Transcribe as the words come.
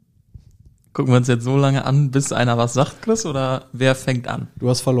Gucken wir uns jetzt so lange an, bis einer was sagt, Chris, oder wer fängt an? Du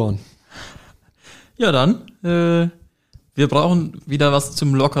hast verloren. Ja, dann, wir brauchen wieder was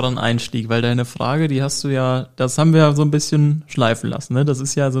zum lockeren Einstieg, weil deine Frage, die hast du ja, das haben wir ja so ein bisschen schleifen lassen, ne? Das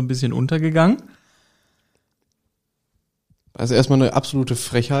ist ja so ein bisschen untergegangen. Also erstmal eine absolute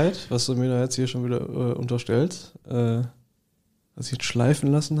Frechheit, was du mir da jetzt hier schon wieder unterstellst, dass ich jetzt schleifen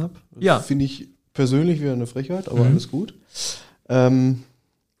lassen habe. Ja. Finde ich persönlich wieder eine Frechheit, aber alles gut.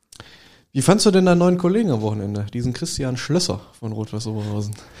 Wie fandst du denn deinen neuen Kollegen am Wochenende? Diesen Christian Schlösser von rot-weiße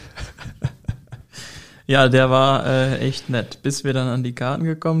Oberhausen. Ja, der war echt nett, bis wir dann an die Karten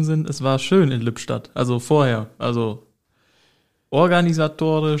gekommen sind. Es war schön in Lippstadt, also vorher, also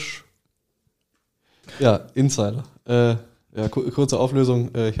organisatorisch. Ja, Insider. Kurze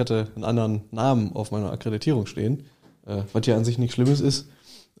Auflösung, ich hatte einen anderen Namen auf meiner Akkreditierung stehen, was ja an sich nichts Schlimmes ist,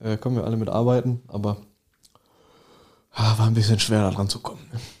 können wir alle mit arbeiten, aber war ein bisschen schwer da dran zu kommen.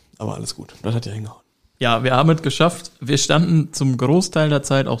 Ne? Aber alles gut, das hat ja hingehauen. Ja, wir haben es geschafft. Wir standen zum Großteil der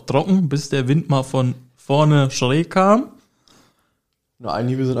Zeit auch trocken, bis der Wind mal von vorne schräg kam. Na,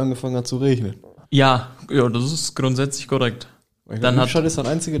 eigentlich sind angefangen hat zu regnen. Ja, das ist grundsätzlich korrekt. Dann Lippstadt ist das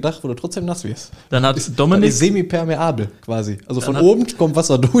einzige Dach, wo du trotzdem nass wirst. Dann hat Dominik... Das ist semi-permeabel quasi. Also von oben kommt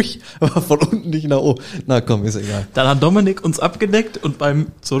Wasser durch, aber von unten nicht nach oben. Na komm, ist egal. Dann hat Dominik uns abgedeckt und beim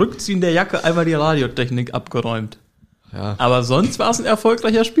Zurückziehen der Jacke einmal die Radiotechnik abgeräumt. Ja. Aber sonst war es ein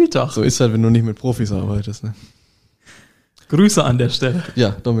erfolgreicher Spieltag. So ist halt, wenn du nicht mit Profis arbeitest. Ne? Grüße an der Stelle. Ja,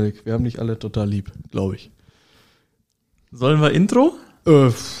 Dominik, wir haben dich alle total lieb, glaube ich. Sollen wir Intro?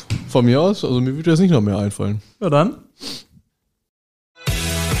 Von mir aus, also mir würde jetzt nicht noch mehr einfallen. Ja dann.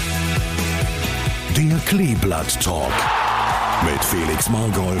 Der Kleeblatt-Talk mit Felix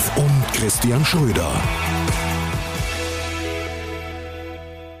Margolf und Christian Schröder.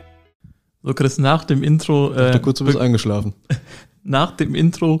 So, Chris, nach dem Intro... kurz, du bist eingeschlafen. Nach dem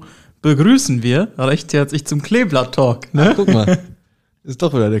Intro begrüßen wir recht herzlich zum Kleeblatt-Talk. Ne? Ach, guck mal, ist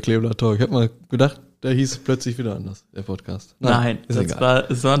doch wieder der Kleeblatt-Talk. Ich habe mal gedacht, der hieß plötzlich wieder anders, der Podcast. Nein, ist es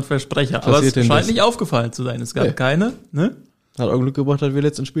war ein Versprecher. Was aber es scheint nicht aufgefallen zu sein. Es gab keine, ne? Hat auch Glück gebracht, dass wir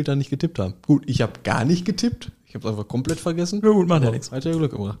letzten Spieltag nicht getippt haben. Gut, ich habe gar nicht getippt. Ich habe es einfach komplett vergessen. Ja gut, macht ja nichts. Hat ja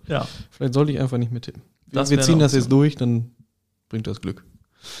Glück gebracht. Ja. Vielleicht sollte ich einfach nicht mehr tippen. Wir wäre ziehen eine das Option. jetzt durch, dann bringt das Glück.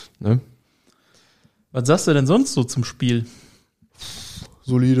 Ne? Was sagst du denn sonst so zum Spiel?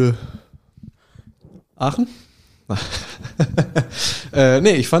 Solide Aachen?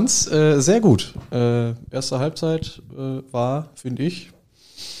 Nee, ich fand's sehr gut. Erste Halbzeit war, finde ich,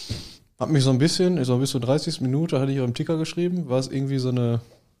 hat mich so ein bisschen 30. Minute, hatte ich auch im Ticker geschrieben, war es irgendwie so eine,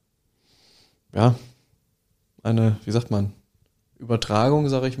 wie sagt man, Übertragung,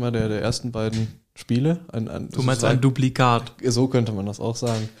 sage ich mal, der ersten beiden Spiele. Du meinst ein Duplikat? So könnte man das auch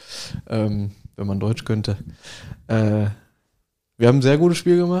sagen, wenn man Deutsch könnte. Wir haben ein sehr gutes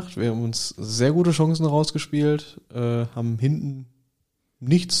Spiel gemacht, wir haben uns sehr gute Chancen rausgespielt, haben hinten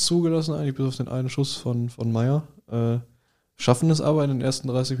nichts zugelassen, eigentlich bis auf den einen Schuss von Meier. Schaffen es aber in den ersten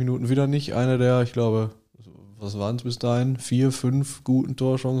 30 Minuten wieder nicht, eine der, ich glaube, was waren es bis dahin, 4, 5 guten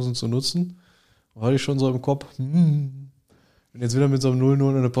Torchancen zu nutzen. Da hatte ich schon so im Kopf, wenn du jetzt wieder mit so einem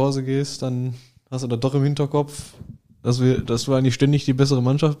 0-0 in eine Pause gehst, dann hast du da doch im Hinterkopf, dass du eigentlich ständig die bessere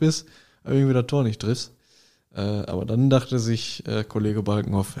Mannschaft bist, aber irgendwie das Tor nicht triffst. Aber dann dachte sich Kollege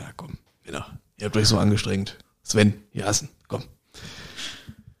Balkenhoff, ja komm, wieder, ihr habt euch so angestrengt. Sven, Jassen, komm.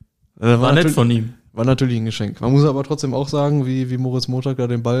 War nett von ihm. War natürlich ein Geschenk. Man muss aber trotzdem auch sagen, wie Moritz Montag da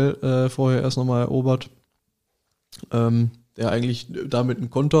den Ball vorher erst nochmal erobert, der eigentlich damit einen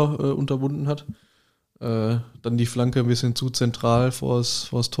Konter unterbunden hat. Dann die Flanke ein bisschen zu zentral vors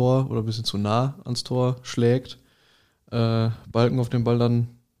Tor oder ein bisschen zu nah ans Tor schlägt. Balken auf den Ball dann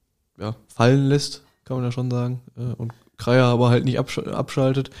fallen lässt, kann man ja schon sagen. Und Kreier aber halt nicht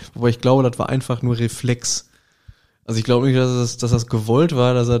abschaltet. Wobei ich glaube, das war einfach nur Reflex. Also ich glaube nicht, dass das gewollt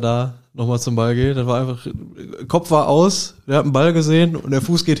war, dass er da nochmal zum Ball geht. Das war einfach, Kopf war aus, der hat einen Ball gesehen und der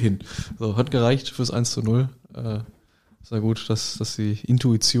Fuß geht hin. So, hat gereicht fürs 1:0. Ist ja gut, dass die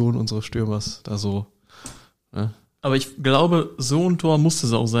Intuition unseres Stürmers da so. Ne? Aber ich glaube, so ein Tor musste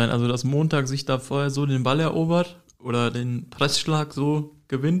es auch sein. Also, dass Montag sich da vorher so den Ball erobert oder den Pressschlag so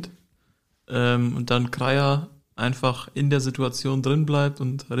gewinnt und dann Kreier einfach in der Situation drin bleibt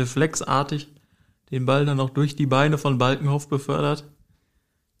und reflexartig den Ball dann auch durch die Beine von Balkenhoff befördert.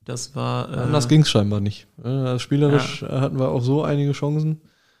 Das war... Anders ging es scheinbar nicht. Spielerisch hatten wir auch so einige Chancen.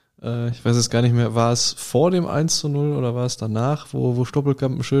 Ich weiß jetzt gar nicht mehr, war es vor dem 1:0 oder war es danach, wo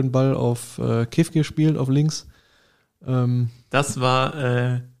Stoppelkamp einen schönen Ball auf Kifke spielt, auf links? Das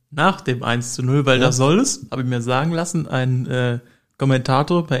war nach dem 1:0, weil da soll es, habe ich mir sagen lassen, ein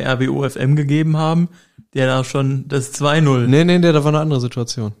Kommentator bei RWO FM gegeben haben, der da schon das 2:0... Nee, da war eine andere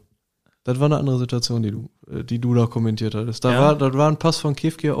Situation. Das war eine andere Situation, die du da kommentiert hattest. Das war ein Pass von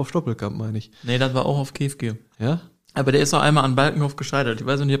Kefke auf Stoppelkamp, meine ich. Nee, das war auch auf Kefke. Ja? Aber der ist auch einmal an Balkenhof gescheitert. Ich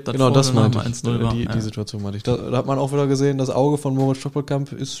weiß nicht, ob das Genau, das meinte ich. 1-0 war. Die Situation meinte ich. Da hat man auch wieder gesehen, das Auge von Moritz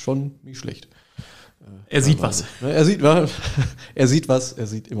Stoppelkamp ist schon nicht schlecht. Er sieht was. Er sieht was, er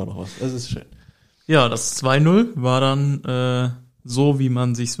sieht immer noch was. Das ist schön. Ja, das 2-0 war dann so, wie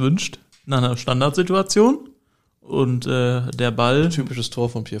man sich's wünscht, nach einer Standardsituation. Und der Ball Typisches Tor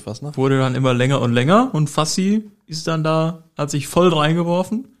von Pierre Fassner. wurde dann immer länger und länger. Und Fassi ist dann da, hat sich voll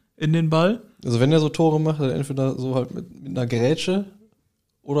reingeworfen in den Ball. Also wenn er so Tore macht, dann entweder so halt mit einer Grätsche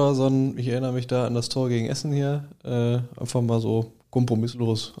oder so ein, ich erinnere mich da an das Tor gegen Essen hier, einfach mal so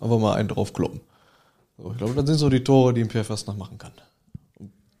kompromisslos, einfach mal einen draufkloppen. So, ich glaube, das sind so die Tore, die ein Pierre Fassner machen kann.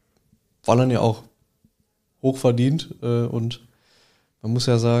 War dann ja auch hochverdient und man muss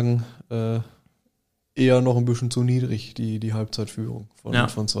ja sagen, eher noch ein bisschen zu niedrig, die Halbzeitführung von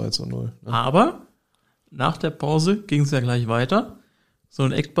 2-0. Ne? Aber nach der Pause ging es ja gleich weiter. So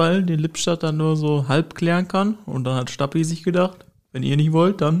ein Eckball, den Lippstadt dann nur so halb klären kann. Und dann hat Stappi sich gedacht, wenn ihr nicht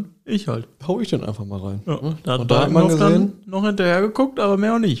wollt, dann ich halt. Hau ich den einfach mal rein. Ja, Ne? da hat man Balkenhof gesehen, dann noch hinterher geguckt, aber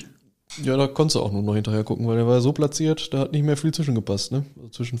mehr auch nicht. ja, da konntest du auch nur noch hinterher gucken, weil der war ja so platziert, da hat nicht mehr viel zwischengepasst, ne? Also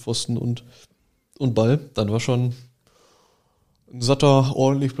zwischen Pfosten und Ball. Dann war schon ein satter,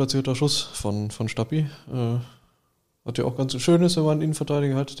 ordentlich platzierter Schuss von Stappi. Was ja auch ganz schön ist, wenn man einen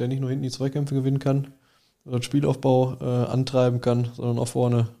Innenverteidiger hat, der nicht nur hinten die Zweikämpfe gewinnen kann, oder den Spielaufbau antreiben kann, sondern auch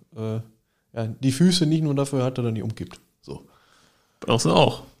vorne die Füße nicht nur dafür hat, dass er nicht umkippt. So. Brauchst du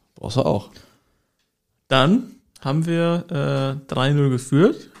auch. Dann haben wir 3-0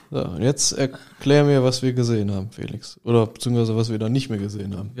 geführt. So, und jetzt erklär mir, was wir gesehen haben, Felix. Oder beziehungsweise was wir da nicht mehr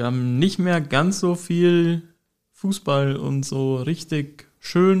gesehen haben. Wir haben nicht mehr ganz so viel Fußball und so richtig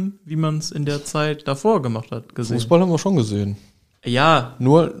schön, wie man es in der Zeit davor gemacht hat, gesehen. Fußball haben wir schon gesehen. Ja.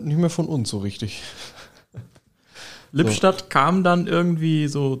 Nur nicht mehr von uns so richtig. Lippstadt kam dann irgendwie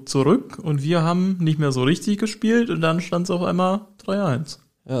so zurück und wir haben nicht mehr so richtig gespielt und dann stand es auf einmal 3-1.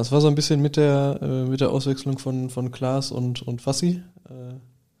 Ja, es war so ein bisschen mit der Auswechslung von Klaas und Fassi.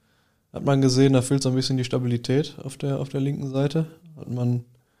 Hat man gesehen, da fehlt so ein bisschen die Stabilität auf der linken Seite. Hat man,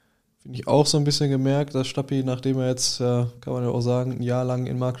 finde ich, auch so ein bisschen gemerkt, dass Stappi, nachdem er jetzt, kann man ja auch sagen, ein Jahr lang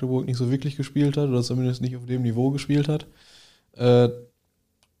in Magdeburg nicht so wirklich gespielt hat oder zumindest nicht auf dem Niveau gespielt hat,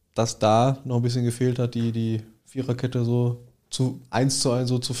 dass da noch ein bisschen gefehlt hat, die Viererkette so 1:1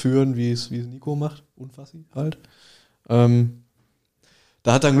 so zu führen, wie es Nico macht und Fassi halt.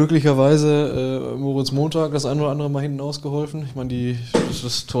 Da hat dann glücklicherweise Moritz Montag das ein oder andere Mal hinten ausgeholfen. Ich meine,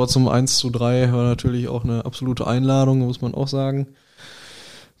 das Tor zum 1:3 war natürlich auch eine absolute Einladung, muss man auch sagen.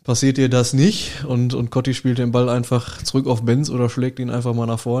 Passiert dir das nicht und Cotti spielt den Ball einfach zurück auf Benz oder schlägt ihn einfach mal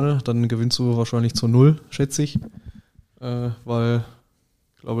nach vorne, dann gewinnst du wahrscheinlich zu 0, schätze ich. Weil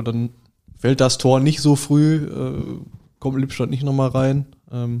ich glaube, dann fällt das Tor nicht so früh, kommt Lippstadt nicht nochmal rein.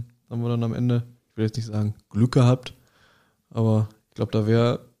 Haben wir dann am Ende, ich will jetzt nicht sagen Glück gehabt, aber ich glaube, da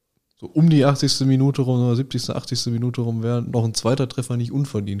wäre so um die 80. Minute rum oder 70., 80. Minute rum wäre noch ein zweiter Treffer nicht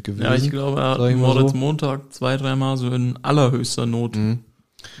unverdient gewesen. Ja, ich glaube, er hat Moritz Montag 2-3 Mal so in allerhöchster Not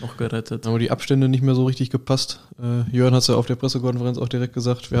noch gerettet. Aber die Abstände nicht mehr so richtig gepasst. Jörn hat es ja auf der Pressekonferenz auch direkt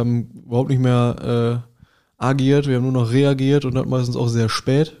gesagt, wir haben überhaupt nicht mehr agiert, wir haben nur noch reagiert und das meistens auch sehr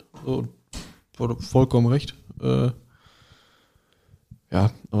spät. So, vollkommen recht.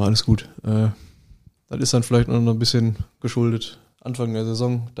 Ja, aber alles gut. Das ist dann vielleicht noch ein bisschen geschuldet. Anfang der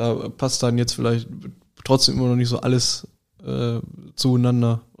Saison, da passt dann jetzt vielleicht trotzdem immer noch nicht so alles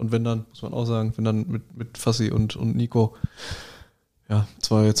zueinander. Und wenn dann, muss man auch sagen, wenn dann mit Fassi und Nico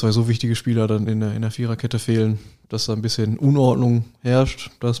zwei so wichtige Spieler dann in der Viererkette fehlen, dass da ein bisschen Unordnung herrscht.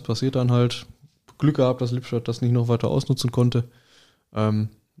 Das passiert dann halt. Glück gehabt, dass Lippstadt das nicht noch weiter ausnutzen konnte. Aber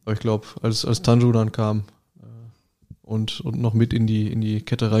ich glaube, als Tanju dann kam und noch mit in die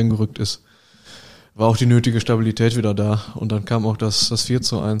Kette reingerückt ist, war auch die nötige Stabilität wieder da. Und dann kam auch das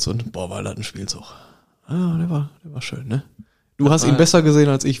 4:1 und war das ein Spielzug. Der war schön, ne? Du hast ihn besser gesehen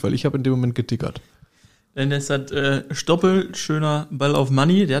als ich, weil ich habe in dem Moment getickert. Denn es hat Stoppel, schöner Ball auf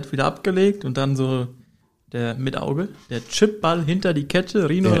Money, der hat wieder abgelegt und dann so der mit Auge, der Chipball hinter die Kette,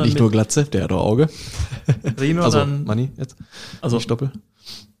 Rino der dann hat nicht nur Glatze, der hat auch Auge. Rino also, dann Money jetzt, also nicht Stoppel.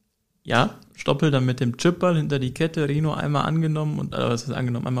 Ja, Stoppel dann mit dem Chipball hinter die Kette, Rino einmal angenommen und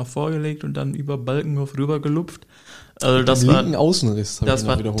einmal vorgelegt und dann über Balkenhof rüber gelupft. Also das war Außenriss. Das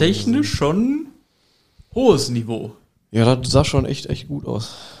war technisch schon hohes Niveau. Ja, das sah schon echt gut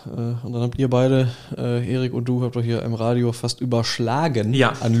aus. Und dann habt ihr beide, Erik und du, habt doch hier im Radio fast überschlagen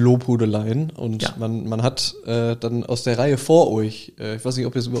an Lobhudeleien. Und man hat dann aus der Reihe vor euch, ich weiß nicht,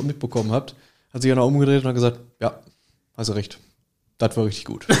 ob ihr es überhaupt mitbekommen habt, hat sich einer umgedreht und hat gesagt, ja, hast du recht. Das war richtig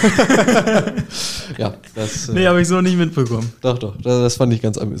gut. Ja, das... Nee, habe ich so nicht mitbekommen. Doch, das fand ich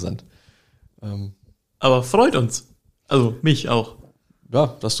ganz amüsant. Aber freut uns. Also, mich auch.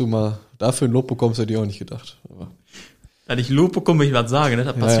 Ja, dass du mal dafür ein Lob bekommst, hätte ich auch nicht gedacht. Aber Wenn ich Lob bekomme, ich was sagen, ne?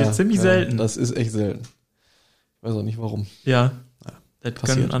 Das passiert ziemlich selten. Das ist echt selten. Ich weiß auch nicht, warum. Ja, das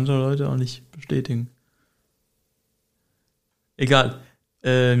passiert. können andere Leute auch nicht bestätigen. Egal.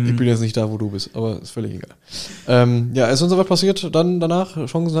 Ich bin jetzt nicht da, wo du bist, aber ist völlig egal. Ja, ist uns was passiert dann danach?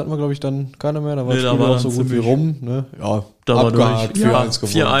 Chancen hatten wir, glaube ich, dann keine mehr. Da war das Spiel auch so gut wie rum. Ne? Ja, da war abgehakt, 4-1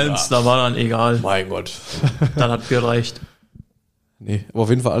 gewonnen. 4-1, ja. Da war dann egal. Mein Gott. Dann hat gereicht. Nee, aber auf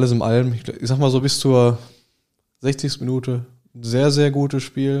jeden Fall alles im Allem. Ich sag mal so bis zur 60. Minute ein sehr, sehr gutes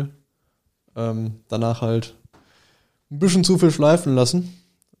Spiel. Danach halt ein bisschen zu viel schleifen lassen.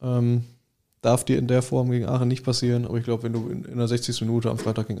 Darf dir in der Form gegen Aachen nicht passieren, aber ich glaube, wenn du in der 60. Minute am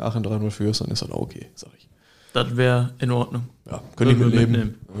Freitag gegen Aachen 3-0 führst, dann ist das auch okay, sag ich. Das wäre in Ordnung. Ja, können ich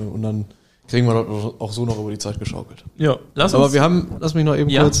mitnehmen. Und dann kriegen wir das auch so noch über die Zeit geschaukelt. Ja, lass mich noch eben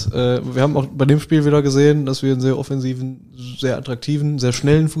kurz, wir haben auch bei dem Spiel wieder gesehen, dass wir einen sehr offensiven, sehr attraktiven, sehr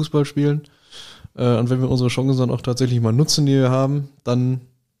schnellen Fußball spielen. Und wenn wir unsere Chancen dann auch tatsächlich mal nutzen, die wir haben, dann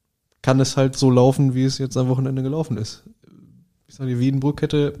kann es halt so laufen, wie es jetzt am Wochenende gelaufen ist. Ich sage, die Wiedenbrück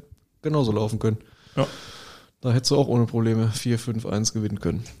hätte genauso laufen können. Ja. Da hättest du auch ohne Probleme 4-5-1 gewinnen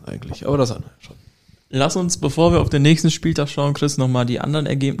können, eigentlich. Aber das andere schon. Lass uns, bevor wir auf den nächsten Spieltag schauen, Chris, nochmal die anderen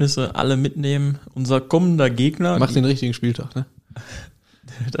Ergebnisse alle mitnehmen. Unser kommender Gegner... Mach den richtigen Spieltag, ne?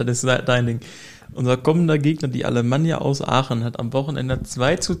 Das ist dein Ding. Unser kommender Gegner, die Alemannia aus Aachen, hat am Wochenende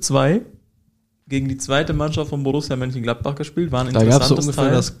 2-2 gegen die zweite Mannschaft von Borussia Mönchengladbach gespielt. War ein da gab es so interessantes ungefähr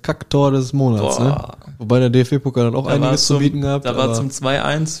Teil. Das Kacktor des Monats, ne? Wobei der DFB-Pokal dann auch einiges zu bieten gehabt. Da war zum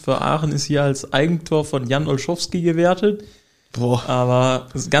 2-1 für Aachen, ist hier als Eigentor von Jan Olschowski gewertet. Boah. Aber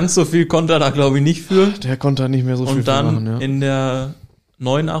ganz so viel konnte er da, glaube ich, nicht für. Der konnte nicht mehr so viel Und dann machen, ja. in der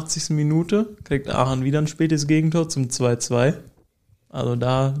 89. Minute kriegt Aachen wieder ein spätes Gegentor zum 2-2. Also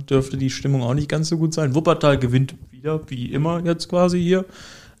da dürfte die Stimmung auch nicht ganz so gut sein. Wuppertal gewinnt wieder, wie immer jetzt quasi hier.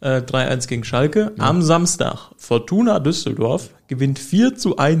 3-1 gegen Schalke. Ja. Am Samstag Fortuna Düsseldorf gewinnt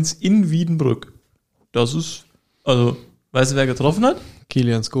 4-1 in Wiedenbrück. Das ist, also, weißt du, wer getroffen hat?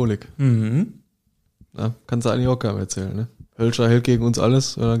 Kilian Skolik. Mhm. Ja, kannst du eigentlich auch keinem erzählen, ne? Hölscher hält gegen uns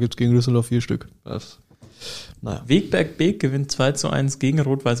alles, dann gibt's gegen Düsseldorf 4 Stück. Naja. Wegberg-Beek gewinnt 2-1 gegen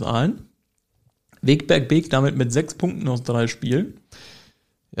rot-weiße Aalen. Wegberg-Beek damit mit 6 Punkten aus 3 Spielen.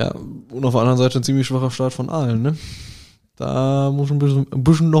 Ja, und auf der anderen Seite ein ziemlich schwacher Start von Aalen, ne? Da muss ein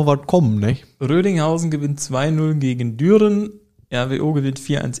bisschen noch was kommen, ne? Rödinghausen gewinnt 2-0 gegen Düren. RWO gewinnt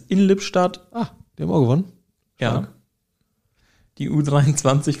 4-1 in Lippstadt. Die haben auch gewonnen. Ja. Die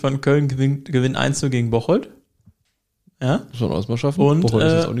U23 von Köln gewinnt 1-0 gegen Bocholt. Ja. Muss man auch mal schaffen. Und Bocholt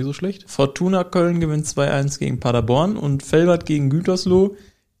ist jetzt auch nicht so schlecht. Fortuna Köln gewinnt 2-1 gegen Paderborn und Velbert gegen Gütersloh.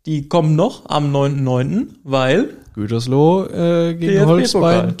 Die kommen noch am 9.9., weil Gütersloh gegen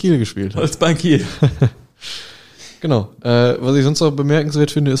Holzbein Kiel gespielt hat. Holzbein Kiel. Genau. Was ich sonst noch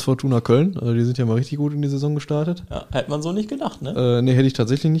bemerkenswert finde, ist Fortuna Köln. Also die sind ja mal richtig gut in die Saison gestartet. Ja, hätte man so nicht gedacht, ne? Nee, hätte ich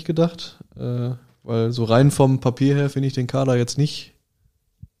tatsächlich nicht gedacht. Weil so rein vom Papier her finde ich den Kader jetzt nicht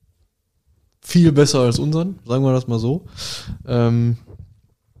viel besser als unseren. Sagen wir das mal so.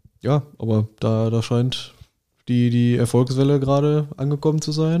 Ja, aber da scheint die Erfolgswelle gerade angekommen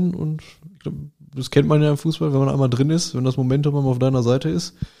zu sein. Und ich glaube, das kennt man ja im Fußball, wenn man einmal drin ist, wenn das Momentum auf deiner Seite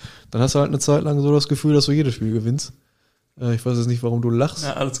ist, dann hast du halt eine Zeit lang so das Gefühl, dass du jedes Spiel gewinnst. Ich weiß jetzt nicht, warum du lachst.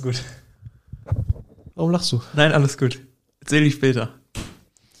 Ja, alles gut. Warum lachst du? Nein, alles gut. Erzähl ich später.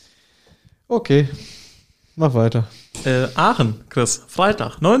 Okay, mach weiter. Aachen, Chris,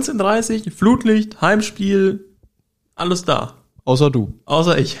 Freitag, 19:30, Flutlicht, Heimspiel, alles da. Außer du.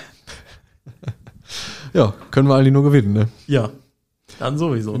 Außer ich. Ja, können wir eigentlich nur gewinnen, ne? Ja, dann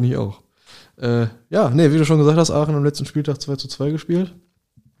sowieso. Bin ich auch. Ja, nee, wie du schon gesagt hast, Aachen am letzten Spieltag 2-2 gespielt.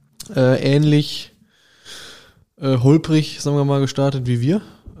 Ähnlich holprig, sagen wir mal, gestartet wie wir.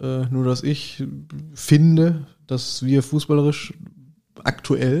 Nur, dass ich finde, dass wir fußballerisch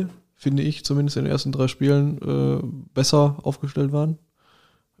aktuell, finde ich, zumindest in den ersten 3 Spielen besser aufgestellt waren.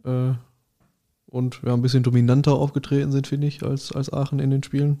 Und wir ein bisschen dominanter aufgetreten sind, finde ich, als Aachen in den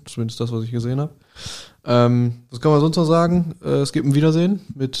Spielen. Zumindest das, was ich gesehen habe. Was kann man sonst noch sagen? Es gibt ein Wiedersehen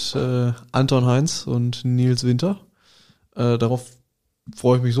mit Anton Heinz und Nils Winter. Darauf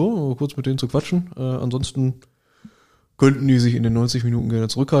freue ich mich so, kurz mit denen zu quatschen. Ansonsten könnten die sich in den 90 Minuten gerne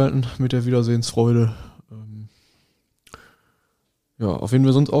zurückhalten mit der Wiedersehensfreude. Ja, auf wen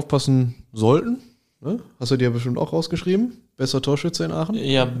wir sonst aufpassen sollten. Ne? Hast du dir bestimmt auch rausgeschrieben? Bester Torschütze in Aachen?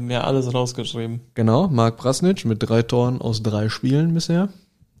 Ich habe mir alles rausgeschrieben. Genau, Marc Prasnic mit 3 Toren aus 3 Spielen bisher.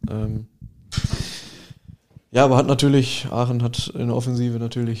 Ja, aber Aachen hat in der Offensive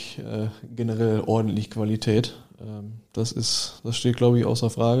natürlich generell ordentlich Qualität. Das steht, glaube ich, außer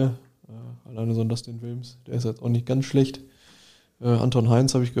Frage. Alleine so ein Dustin Wilms, der ist jetzt auch nicht ganz schlecht. Anton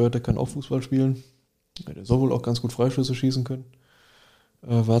Heinz habe ich gehört, der kann auch Fußball spielen. Der soll wohl auch ganz gut Freischüsse schießen können.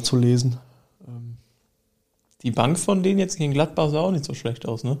 War zu lesen. Die Bank von denen jetzt gegen Gladbach sah auch nicht so schlecht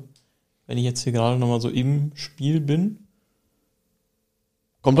aus, ne? Wenn ich jetzt hier gerade nochmal so im Spiel bin.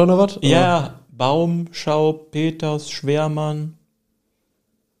 Kommt da noch was? Ja, Baum, Schau, Peters, Schwermann.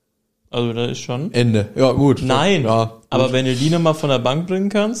 Also da ist schon... Ende. Ja, gut. Nein, ja, gut. Aber wenn du die nochmal von der Bank bringen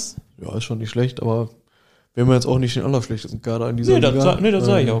kannst... Ja, ist schon nicht schlecht, aber wir haben jetzt auch nicht den allerschlechtesten Kader in dieser Liga. Das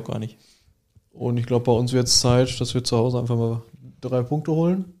sage ich auch gar nicht. Und ich glaube, bei uns wird es Zeit, dass wir zu Hause einfach mal 3 Punkte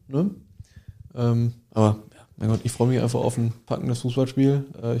holen. Ne? Aber, mein Gott, ich freue mich einfach auf ein packendes Fußballspiel.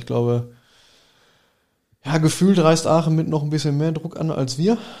 Ich glaube... Ja, gefühlt reist Aachen mit noch ein bisschen mehr Druck an als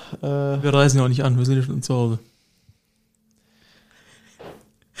wir. Wir reisen ja auch nicht an, wir sind ja schon zu Hause.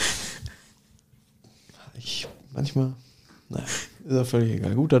 Manchmal, naja, ist ja völlig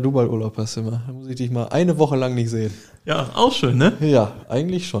egal. Guter Dubai-Urlaub hast du immer. Da muss ich dich mal eine Woche lang nicht sehen. Ja, auch schön, ne? Ja,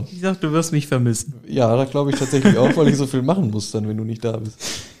 eigentlich schon. Ich dachte, du wirst mich vermissen. Ja, da glaube ich tatsächlich auch, weil ich so viel machen muss dann, wenn du nicht da bist.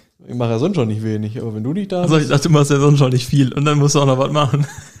 Ich mache ja sonst schon nicht wenig, aber wenn du nicht da bist... Also ich dachte, du machst ja sonst schon nicht viel und dann musst du auch noch was machen.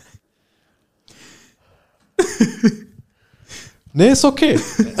 Nee, ist okay.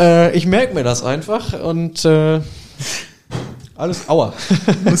 Ich merke mir das einfach und alles, aua.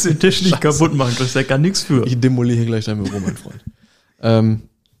 Du musst den Tisch nicht kaputt machen, das ist ja gar nichts für. Ich demoliere gleich dein Büro, mein Freund.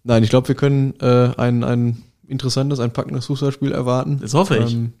 Nein, ich glaube, wir können ein interessantes, ein packendes Fußballspiel erwarten. Das hoffe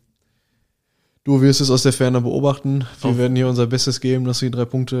ich. Du wirst es aus der Ferne beobachten. Wir werden hier unser Bestes geben, dass die 3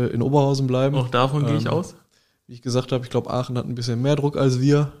 Punkte in Oberhausen bleiben. Auch davon gehe ich aus. Wie ich gesagt habe, ich glaube, Aachen hat ein bisschen mehr Druck als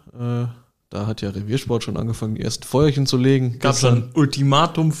wir. Da hat ja Reviersport schon angefangen, die ersten Feuerchen zu legen. Gab schon ein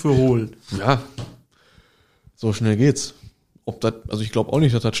Ultimatum für Hohl. Ja, so schnell geht's. Also ich glaube auch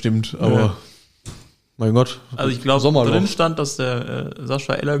nicht, dass das stimmt, aber mein Gott. Also ich glaube, drin stand, dass der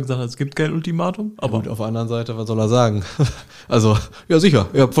Sascha Eller gesagt hat, es gibt kein Ultimatum. Aber gut, auf der anderen Seite, was soll er sagen? Also, ja sicher,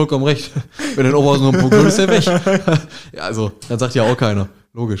 ihr habt vollkommen recht. Wenn in Oberhausen noch ein Punkt ist, der weg. Ja, also, dann sagt ja auch keiner.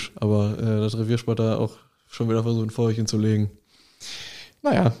 Logisch. Aber das Reviersport da auch schon wieder versucht, ein Feuerchen zu legen.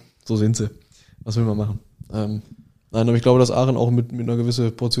 Naja, so sind sie. Was will man machen? Nein, aber ich glaube, dass Aachen auch mit einer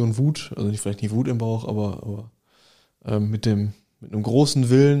gewissen Portion Wut, also vielleicht nicht Wut im Bauch, aber mit einem großen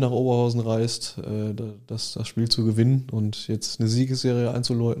Willen nach Oberhausen reist, das Spiel zu gewinnen und jetzt eine Siegesserie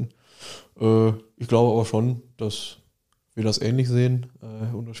einzuläuten. Ich glaube aber schon, dass wir das ähnlich sehen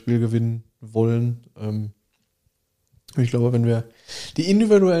und das Spiel gewinnen wollen. Ich glaube, wenn wir die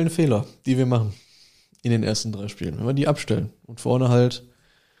individuellen Fehler, die wir machen in den ersten 3 Spielen, wenn wir die abstellen und vorne halt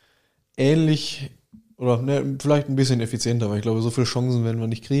ähnlich oder vielleicht ein bisschen effizienter, weil ich glaube, so viele Chancen werden wir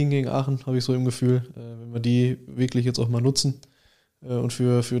nicht kriegen gegen Aachen, habe ich so im Gefühl. Wenn wir die wirklich jetzt auch mal nutzen und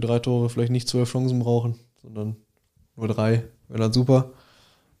für 3 Tore vielleicht nicht 12 Chancen brauchen, sondern nur 3, wäre dann super.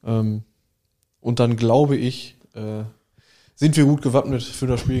 Und dann glaube ich, sind wir gut gewappnet für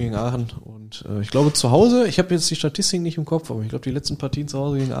das Spiel gegen Aachen. Und ich glaube zu Hause, ich habe jetzt die Statistik nicht im Kopf, aber ich glaube, die letzten Partien zu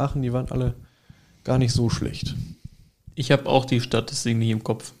Hause gegen Aachen, die waren alle gar nicht so schlecht. Ich habe auch die Statistik nicht im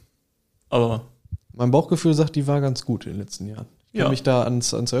Kopf. Aber mein Bauchgefühl sagt, die war ganz gut in den letzten Jahren. Ich kann mich da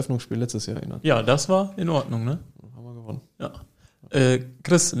ans Eröffnungsspiel letztes Jahr erinnern. Ja, das war in Ordnung, ne? Haben wir gewonnen. Ja.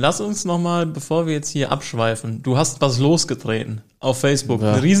 Chris, lass uns nochmal, bevor wir jetzt hier abschweifen, du hast was losgetreten auf Facebook,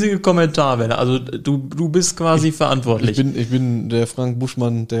 eine riesige Kommentarwelle, also du bist quasi verantwortlich. Ich bin der Frank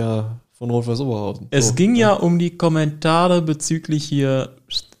Buschmann, der von Rot-Weiß Oberhausen. Es ging ja um die Kommentare bezüglich hier,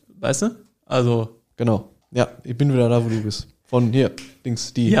 weißt du? Also. Genau. Ja, ich bin wieder da, wo du bist. Von hier,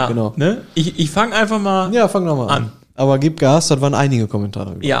 links, genau. Ne? Ich fange einfach mal fang noch mal an. Aber gib Gas, das waren einige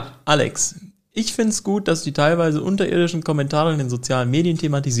Kommentare. Ja, Alex, ich finde es gut, dass die teilweise unterirdischen Kommentare in den sozialen Medien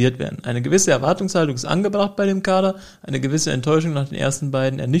thematisiert werden. Eine gewisse Erwartungshaltung ist angebracht bei dem Kader, eine gewisse Enttäuschung nach den ersten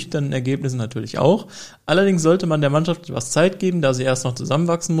beiden ernüchternden Ergebnissen natürlich auch. Allerdings sollte man der Mannschaft etwas Zeit geben, da sie erst noch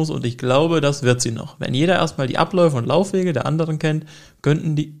zusammenwachsen muss und ich glaube, das wird sie noch. Wenn jeder erstmal die Abläufe und Laufwege der anderen kennt,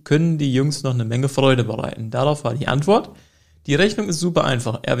 können die Jungs noch eine Menge Freude bereiten. Darauf war die Antwort. Die Rechnung ist super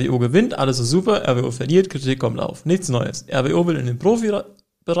einfach. RWO gewinnt, alles ist super, RWO verliert, Kritik kommt auf. Nichts Neues. RWO will in den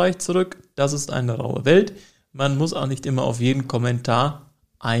Profibereich zurück, das ist eine raue Welt. Man muss auch nicht immer auf jeden Kommentar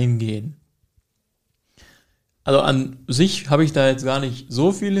eingehen. Also an sich habe ich da jetzt gar nicht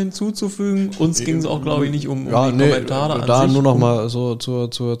so viel hinzuzufügen. Uns ging es auch, glaube ich, nicht um die Kommentare an da sich. Nur noch mal so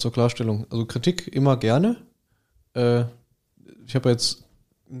zur Klarstellung. Also Kritik immer gerne. Ich habe jetzt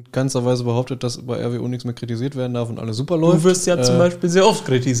in ganzer Weise behauptet, dass bei RWO nichts mehr kritisiert werden darf und alles super läuft. Du wirst ja zum Beispiel sehr oft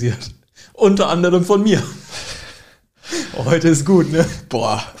kritisiert. Unter anderem von mir. Heute ist gut, ne?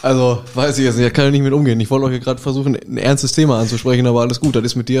 Boah, also weiß ich jetzt nicht, da kann ich nicht mit umgehen. Ich wollte euch ja gerade versuchen, ein ernstes Thema anzusprechen, aber alles gut, das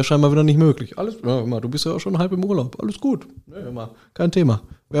ist mit dir scheinbar wieder nicht möglich. Alles, ja, du bist ja auch schon halb im Urlaub, alles gut. Ja, kein Thema.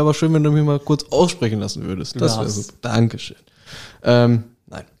 Wäre aber schön, wenn du mich mal kurz aussprechen lassen würdest. Das wäre super. Dankeschön. Nein.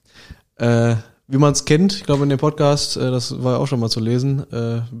 Wie man es kennt, ich glaube in dem Podcast, das war ja auch schon mal zu lesen,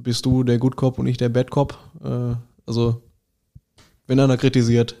 bist du der Good Cop und ich der Bad Cop. Also, wenn einer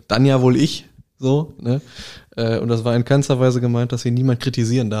kritisiert, dann ja wohl ich. So, ne? Und das war in keinster Weise gemeint, dass hier niemand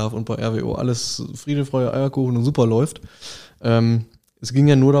kritisieren darf und bei RWO alles Friede, Freude, Eierkuchen und super läuft. Es ging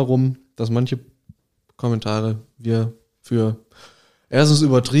ja nur darum, dass manche Kommentare wir für erstens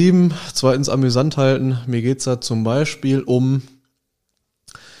übertrieben, zweitens amüsant halten. Mir geht's da zum Beispiel um,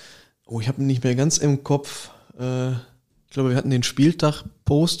 ich habe nicht mehr ganz im Kopf, ich glaube, wir hatten den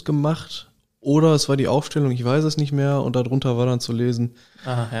Spieltag-Post gemacht oder es war die Aufstellung, ich weiß es nicht mehr und darunter war dann zu lesen,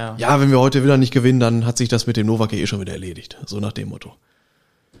 ja, wenn wir heute wieder nicht gewinnen, dann hat sich das mit dem Novak schon wieder erledigt, so nach dem Motto.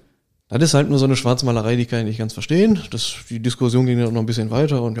 Das ist halt nur so eine Schwarzmalerei, die kann ich nicht ganz verstehen. Die Diskussion ging dann noch ein bisschen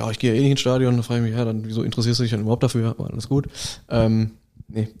weiter und ja, ich gehe ja eh nicht ins Stadion, da frage ich mich, ja, dann wieso interessierst du dich dann überhaupt dafür? Aber alles gut.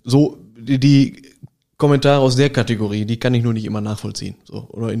 So die Kommentare aus der Kategorie, die kann ich nur nicht immer nachvollziehen. So,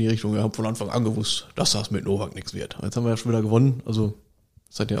 oder in die Richtung, wir haben von Anfang an gewusst, dass das mit Novak nichts wird. Jetzt haben wir ja schon wieder gewonnen, also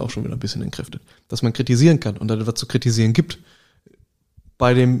das hat ja auch schon wieder ein bisschen entkräftet. Dass man kritisieren kann und dass es was zu kritisieren gibt.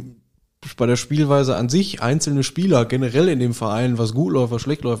 Bei der Spielweise an sich, einzelne Spieler, generell in dem Verein, was gut läuft, was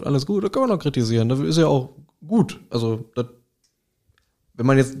schlecht läuft, alles gut, da kann man auch kritisieren. Das ist ja auch gut. Also, wenn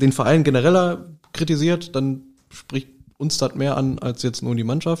man jetzt den Verein genereller kritisiert, dann spricht uns das mehr an, als jetzt nur die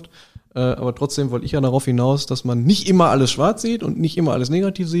Mannschaft. Aber trotzdem wollte ich ja darauf hinaus, dass man nicht immer alles schwarz sieht und nicht immer alles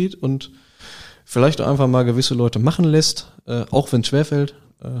negativ sieht und vielleicht auch einfach mal gewisse Leute machen lässt, auch wenn es schwerfällt.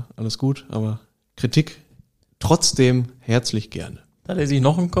 Alles gut, aber Kritik trotzdem herzlich gerne. Da lese ich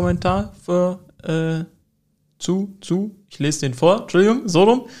noch einen Kommentar für ich lese den vor, Entschuldigung, so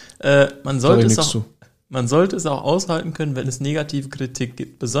rum. Man sollte es auch aushalten können, wenn es negative Kritik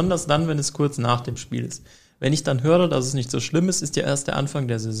gibt, besonders dann, wenn es kurz nach dem Spiel ist. Wenn ich dann höre, dass es nicht so schlimm ist, ist ja erst der Anfang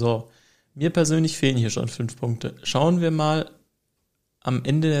der Saison. Mir persönlich fehlen hier schon 5 Punkte. Schauen wir mal am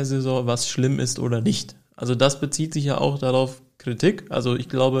Ende der Saison, was schlimm ist oder nicht. Also das bezieht sich ja auch darauf, Kritik. Also ich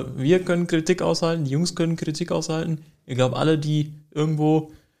glaube, wir können Kritik aushalten, die Jungs können Kritik aushalten. Ich glaube, alle, die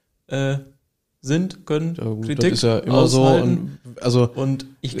irgendwo sind, können Kritik das ist ja immer aushalten. So und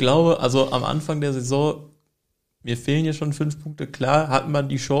ich glaube, also am Anfang der Saison, mir fehlen hier schon 5 Punkte. Klar hat man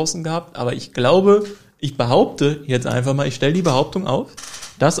die Chancen gehabt, aber ich glaube, ich behaupte jetzt einfach mal, ich stelle die Behauptung auf,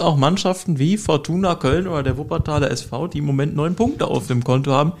 dass auch Mannschaften wie Fortuna Köln oder der Wuppertaler SV, die im Moment 9 Punkte auf dem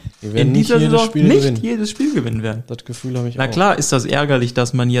Konto haben, in dieser Saison nicht jedes Spiel gewinnen werden. Das Gefühl habe ich auch. Na klar ist das ärgerlich,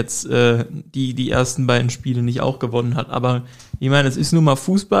 dass man jetzt die ersten beiden Spiele nicht auch gewonnen hat, aber ich meine, es ist nun mal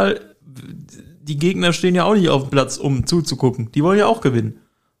Fußball, die Gegner stehen ja auch nicht auf dem Platz, um zuzugucken, die wollen ja auch gewinnen.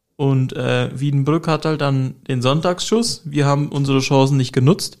 Und Wiedenbrück hat halt dann den Sonntagsschuss, wir haben unsere Chancen nicht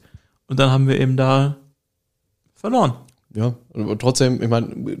genutzt und dann haben wir eben da verloren. Ja, aber trotzdem, ich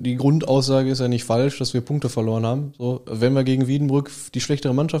meine, die Grundaussage ist ja nicht falsch, dass wir Punkte verloren haben. So, wenn wir gegen Wiedenbrück die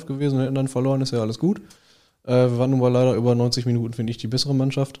schlechtere Mannschaft gewesen hätten, dann verloren, ist ja alles gut. Wir waren nun mal leider über 90 Minuten, finde ich, die bessere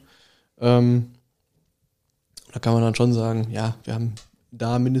Mannschaft. Da kann man dann schon sagen, ja, wir haben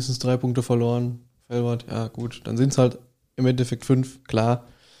da mindestens 3 Punkte verloren. Felbert, ja gut, dann sind es halt im Endeffekt 5, klar.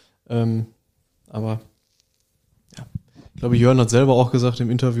 Aber ja, ich glaube, Jörn hat selber auch gesagt im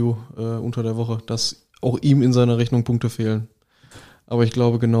Interview unter der Woche, dass auch ihm in seiner Rechnung Punkte fehlen. Aber ich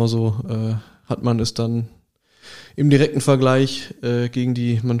glaube, genauso hat man es dann im direkten Vergleich gegen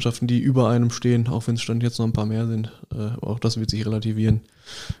die Mannschaften, die über einem stehen, auch wenn es Stand jetzt noch ein paar mehr sind, auch das wird sich relativieren,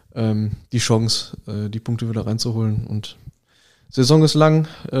 die Chance, die Punkte wieder reinzuholen. Und Saison ist lang,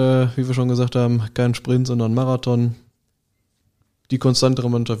 wie wir schon gesagt haben, kein Sprint, sondern Marathon. Die konstantere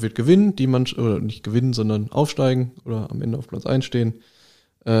Mannschaft wird gewinnen, oder nicht gewinnen, sondern aufsteigen oder am Ende auf Platz 1 stehen.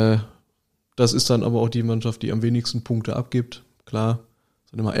 Das ist dann aber auch die Mannschaft, die am wenigsten Punkte abgibt. Klar,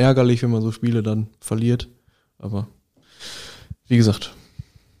 ist dann immer ärgerlich, wenn man so Spiele dann verliert. Aber wie gesagt,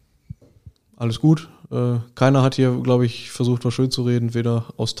 alles gut. Keiner hat hier, glaube ich, versucht, was schön zu reden.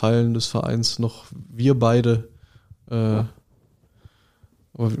 Weder aus Teilen des Vereins noch wir beide. Aber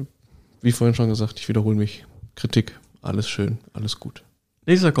wie vorhin schon gesagt, ich wiederhole mich. Kritik, alles schön, alles gut.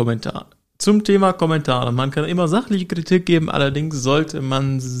 Nächster Kommentar. Zum Thema Kommentare. Man kann immer sachliche Kritik geben, allerdings sollte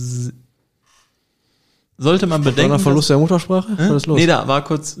man bedenken... Verlust der Muttersprache? Was ist los? Nee, da war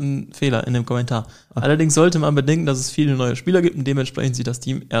kurz ein Fehler in dem Kommentar. Allerdings sollte man bedenken, dass es viele neue Spieler gibt und dementsprechend sich das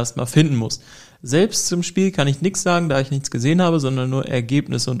Team erstmal finden muss. Selbst zum Spiel kann ich nichts sagen, da ich nichts gesehen habe, sondern nur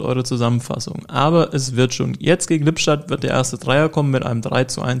Ergebnisse und eure Zusammenfassung. Aber es wird schon. Jetzt gegen Lippstadt wird der erste Dreier kommen mit einem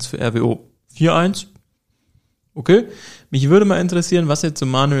 3:1 für RWO. 4:1 Okay. Mich würde mal interessieren, was ihr zu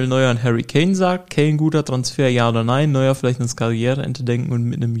Manuel Neuer und Harry Kane sagt. Kane guter Transfer, ja oder nein? Neuer vielleicht ins Karriereende denken und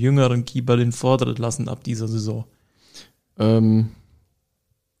mit einem jüngeren Keeper den Vortritt lassen ab dieser Saison.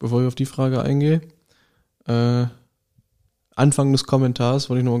 Bevor ich auf die Frage eingehe, Anfang des Kommentars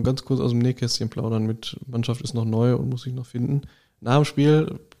wollte ich noch mal ganz kurz aus dem Nähkästchen plaudern mit Mannschaft ist noch neu und muss sich noch finden. Nach dem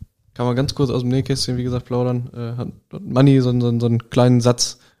Spiel kann man ganz kurz aus dem Nähkästchen, wie gesagt, plaudern. Hat Manni so einen kleinen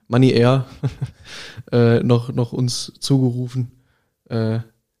Satz, Manni Air, noch uns zugerufen.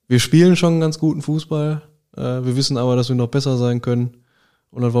 Wir spielen schon einen ganz guten Fußball. Wir wissen aber, dass wir noch besser sein können.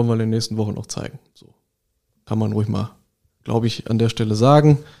 Und das wollen wir in den nächsten Wochen noch zeigen. So kann man ruhig mal, glaube ich, an der Stelle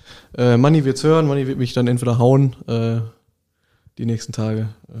sagen. Manni wird's hören. Manni wird mich dann entweder hauen die nächsten Tage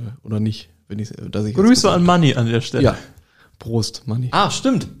oder nicht. Grüße an Manni an der Stelle. Ja. Prost, Manni. Ah,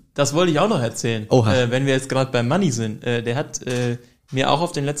 stimmt. Das wollte ich auch noch erzählen. Wenn wir jetzt gerade bei Manni sind. Der hat mir auch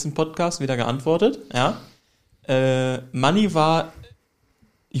auf den letzten Podcast wieder geantwortet. Ja. Manni war,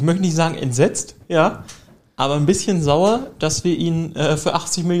 ich möchte nicht sagen entsetzt, ja, aber ein bisschen sauer, dass wir ihn für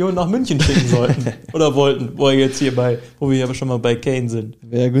 80 Millionen nach München schicken sollten. Oder wollten, wo wir aber schon mal bei Kane sind.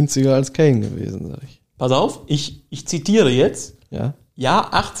 Wäre günstiger als Kane gewesen, sag ich. Pass auf, ich zitiere jetzt. Ja. Ja,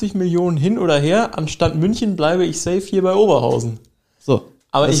 80 Millionen hin oder her, anstatt München bleibe ich safe hier bei Oberhausen. So.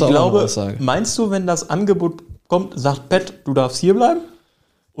 Aber ich glaube, meinst du, wenn das Angebot kommt, sagt Pet, du darfst hier bleiben?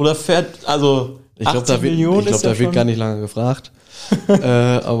 Oder fährt, also ich glaub, 80 Millionen ist ja da wird gar nicht lange gefragt.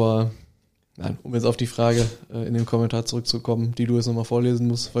 Aber nein, um jetzt auf die Frage in den Kommentar zurückzukommen, die du jetzt nochmal vorlesen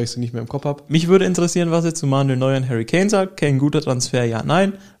musst, weil ich sie nicht mehr im Kopf habe. Mich würde interessieren, was ihr zu Manuel Neuer und Harry Kane sagt. Kane guter Transfer, ja,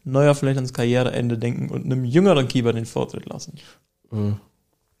 nein. Neuer vielleicht ans Karriereende denken und einem jüngeren Keeper den Vortritt lassen.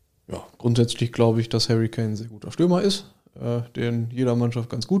 Ja, grundsätzlich glaube ich, dass Harry Kane ein sehr guter Stürmer ist, den jeder Mannschaft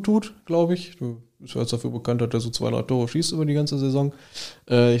ganz gut tut, glaube ich. Du bist jetzt dafür bekannt, dass er so 2-3 Tore schießt über die ganze Saison.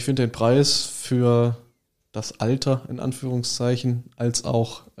 Ich finde den Preis für das Alter, in Anführungszeichen, als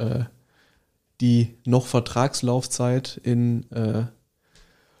auch die noch Vertragslaufzeit in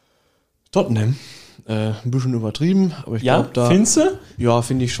Tottenham ein bisschen übertrieben. Aber ich glaube, findest du? Ja,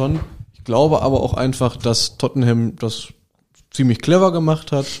 finde ich schon. Ich glaube aber auch einfach, dass Tottenham das ziemlich clever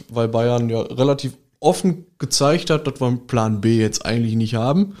gemacht hat, weil Bayern ja relativ offen gezeigt hat, dass wir Plan B jetzt eigentlich nicht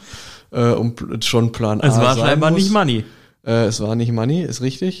haben und schon Plan A sein muss. Es war scheinbar nicht Money. Es war nicht Money, ist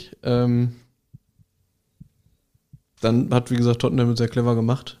richtig. Dann hat, wie gesagt, Tottenham sehr clever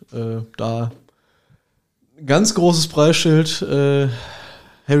gemacht. Da ganz großes Preisschild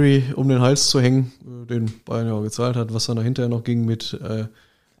Harry um den Hals zu hängen, den Bayern ja auch gezahlt hat, was dann dahinter noch ging mit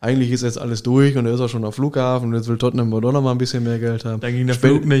eigentlich ist jetzt alles durch und er ist auch schon am Flughafen und jetzt will Tottenham doch noch mal ein bisschen mehr Geld haben. Da ging der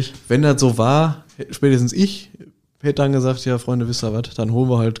Flug nicht. Wenn das so war, spätestens ich hätte dann gesagt, ja Freunde, wisst ihr was, dann holen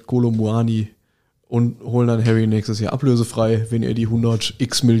wir halt Kolo Muani und holen dann Harry nächstes Jahr ablösefrei. Wenn ihr die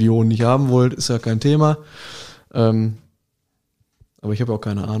 100x Millionen nicht haben wollt, ist ja kein Thema. Aber ich habe auch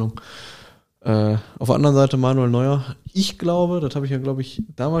keine Ahnung. Auf der anderen Seite Manuel Neuer. Ich glaube, das habe ich ja, glaube ich,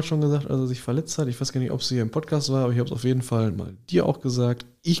 damals schon gesagt, als er sich verletzt hat. Ich weiß gar nicht, ob es hier im Podcast war, aber ich habe es auf jeden Fall mal dir auch gesagt.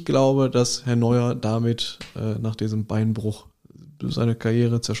 Ich glaube, dass Herr Neuer damit nach diesem Beinbruch seine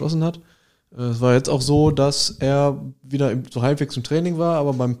Karriere zerschossen hat. Es war jetzt auch so, dass er wieder so halbwegs im Training war,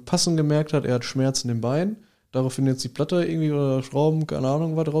 aber beim Passen gemerkt hat, er hat Schmerzen im Bein. Daraufhin jetzt die Platte irgendwie oder Schrauben, keine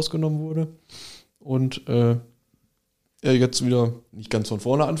Ahnung, was rausgenommen wurde. Und er jetzt wieder nicht ganz von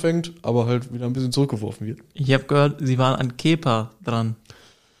vorne anfängt, aber halt wieder ein bisschen zurückgeworfen wird. Ich habe gehört, sie waren an Kepa dran.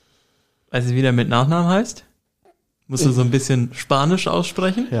 Weißt du, wie der mit Nachnamen heißt? Musst du so ein bisschen Spanisch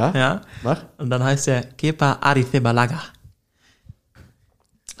aussprechen. Ja. Mach. Und dann heißt er Kepa Arrizabalaga.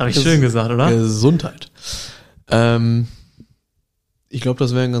 Habe ich schön gesagt, oder? Gesundheit. Ich glaube,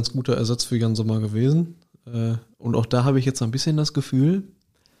 das wäre ein ganz guter Ersatz für Jan Sommer gewesen. Und auch da habe ich jetzt ein bisschen das Gefühl,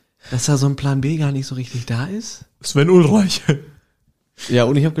 dass da so ein Plan B gar nicht so richtig da ist. Sven Ulreich. Ja,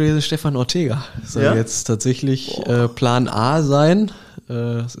 und ich habe gelesen, Stefan Ortega soll jetzt tatsächlich Plan A sein.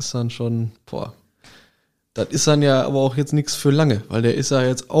 Das ist dann schon, das ist dann ja aber auch jetzt nichts für lange, weil der ist ja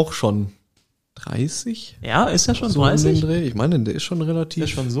jetzt auch schon 30. Ja, ist er schon so 30? Ich meine, der ist schon relativ. Der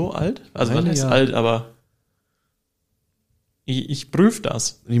ist schon so alt? Also was heißt alt, aber ich prüfe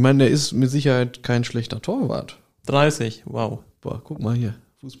das. Ich meine, der ist mit Sicherheit kein schlechter Torwart. 30, wow. Guck mal hier,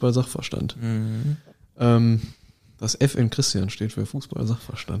 Fußball-Sachverstand. Mhm. Das F in Christian steht für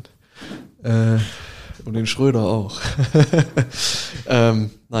Fußball-Sachverstand. Und den Schröder auch.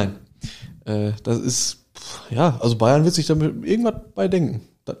 Nein. Das ist, also Bayern wird sich damit irgendwas bei denken,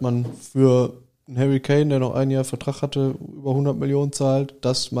 dass man für einen Harry Kane, der noch ein Jahr Vertrag hatte, über 100 Millionen zahlt,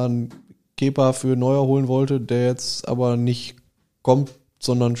 dass man Kepa für Neuer holen wollte, der jetzt aber nicht kommt,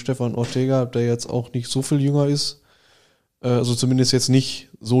 sondern Stefan Ortega, der jetzt auch nicht so viel jünger ist. Also zumindest jetzt nicht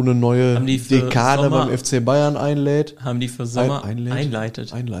so eine neue Dekade Sommer, beim FC Bayern einlädt. Haben die für Sommer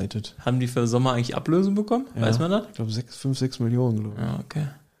einleitet. Haben die für Sommer eigentlich Ablösung bekommen? Ja, weiß man das? Ich glaube 6 Millionen, glaube ich. Ja, okay.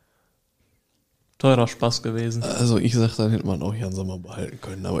 Teurer Spaß gewesen. Also ich sag, dann hätte man auch Jan Sommer behalten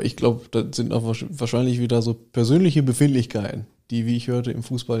können. Aber ich glaube, das sind auch wahrscheinlich wieder so persönliche Befindlichkeiten, die, wie ich hörte, im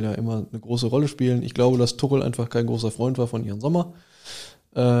Fußball ja immer eine große Rolle spielen. Ich glaube, dass Tuchel einfach kein großer Freund war von Jan Sommer.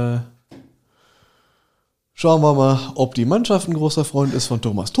 Schauen wir mal, ob die Mannschaft ein großer Freund ist von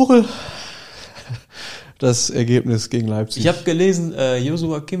Thomas Tuchel. Das Ergebnis gegen Leipzig. Ich habe gelesen,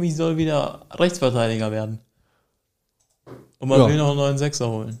 Joshua Kimmich soll wieder Rechtsverteidiger werden. Und man will noch einen neuen Sechser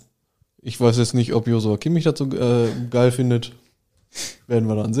holen. Ich weiß jetzt nicht, ob Joshua Kimmich das so geil findet. Werden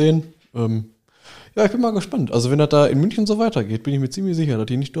wir dann sehen. Ja, ich bin mal gespannt. Also wenn das da in München so weitergeht, bin ich mir ziemlich sicher, dass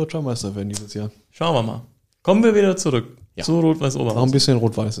die nicht Deutscher Meister werden dieses Jahr. Schauen wir mal. Kommen wir wieder zurück zu Rot-Weiß Oberhausen. Noch ein bisschen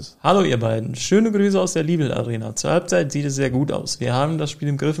Rot-Weißes. Hallo ihr beiden. Schöne Grüße aus der Lidl Arena. Zur Halbzeit sieht es sehr gut aus. Wir haben das Spiel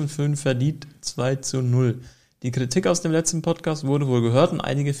im Griff und füllen verdient 2-0. Die Kritik aus dem letzten Podcast wurde wohl gehört und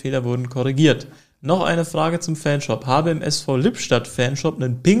einige Fehler wurden korrigiert. Noch eine Frage zum Fanshop. Habe im SV Lippstadt Fanshop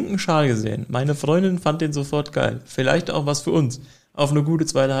einen pinken Schal gesehen. Meine Freundin fand den sofort geil. Vielleicht auch was für uns. Auf eine gute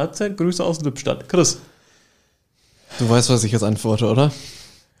zweite Halbzeit. Grüße aus Lippstadt. Chris. Du weißt, was ich jetzt antworte, oder?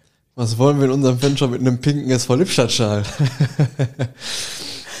 Was wollen wir in unserem Fanshop mit einem pinken SV Lippstadt-Schal?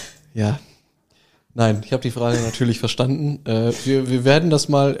 Ja. Nein, ich habe die Frage natürlich verstanden. Wir werden das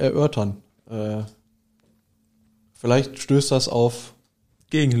mal erörtern. Vielleicht stößt das auf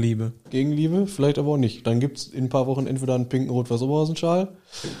Gegenliebe, vielleicht aber auch nicht. Dann gibt's in ein paar Wochen entweder einen pinken Rot-Weiß Oberhausen-Schal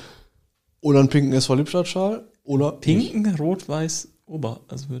oder einen pinken SV Lippstadt-Schal oder pinken Rot-Weiß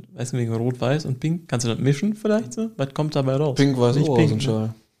also weißt du, wegen Rot-Weiß und Pink, kannst du das mischen vielleicht so? Was kommt dabei raus? Pink-Weiß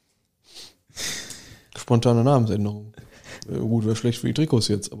Oberhausen-Schal. Spontane Namensänderung. Gut, wäre schlecht für die Trikots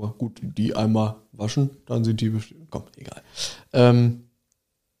jetzt, aber gut, die einmal waschen, dann sind die bestimmt. Komm, egal.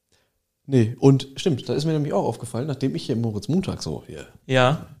 Nee, und stimmt, da ist mir nämlich auch aufgefallen, nachdem ich hier Moritz Montag so hier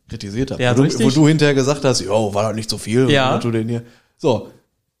kritisiert habe, wo du hinterher gesagt hast, jo, war doch nicht so viel, ja. Du den hier. So,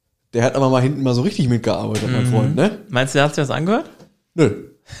 der hat aber mal hinten mal so richtig mitgearbeitet, mein Freund, ne? Meinst du, der hat sich das angehört? Nö.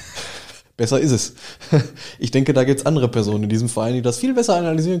 Besser ist es. Ich denke, da gibt's andere Personen in diesem Verein, die das viel besser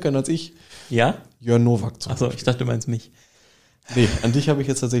analysieren können als ich. Ja? Jörn Nowak zum Achso, Beispiel. ich dachte, du meinst mich. Nee, an dich habe ich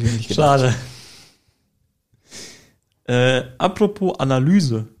jetzt tatsächlich nicht gedacht. Schade. Apropos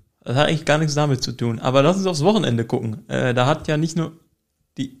Analyse. Das hat eigentlich gar nichts damit zu tun. Aber lass uns aufs Wochenende gucken. Da hat ja nicht nur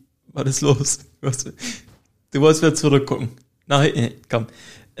was ist los? Du wolltest wieder zurückgucken. Komm.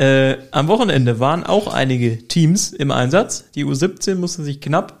 Am Wochenende waren auch einige Teams im Einsatz. Die U17 musste sich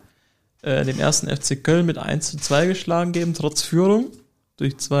knapp dem ersten FC Köln mit 1:2 geschlagen geben, trotz Führung,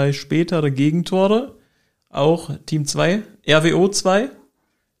 durch 2 spätere Gegentore. Auch Team 2, RWO 2,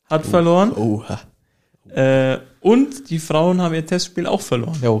 hat verloren. Und die Frauen haben ihr Testspiel auch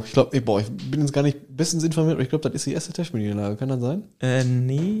verloren. Ja, ich glaube, ich bin jetzt gar nicht bestens informiert, aber ich glaube, das ist die erste Testspielniederlage. Kann das sein?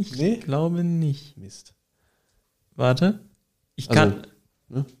 Nee, ich glaube nicht. Mist. Warte. Ich kann.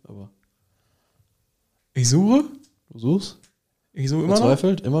 Ne, aber. Ich suche. Du suchst? Ich suche immer noch.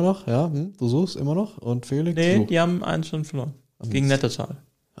 Verzweifelt, immer noch, ja. Du suchst immer noch. Und Felix? Nee, die haben einen schon verloren. Gegen Nettertal.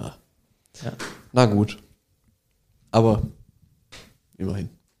 Ah. Ja. Na gut. Aber immerhin.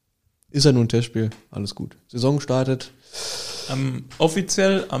 Ist ja nur ein Testspiel, alles gut. Saison startet.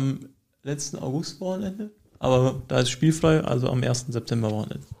 Offiziell am letzten August-Wochenende, aber da ist spielfrei, also am 1.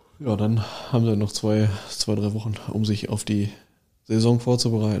 September-Wochenende. Ja, dann haben sie noch 2, 3 Wochen, um sich auf die Saison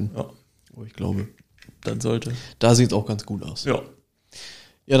vorzubereiten. Ja. Aber ich glaube, dann sollte. Da sieht es auch ganz gut aus. Ja.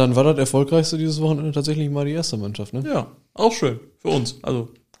 Ja, dann war das erfolgreichste dieses Wochenende tatsächlich mal die erste Mannschaft, ne? Ja, auch schön für uns. Also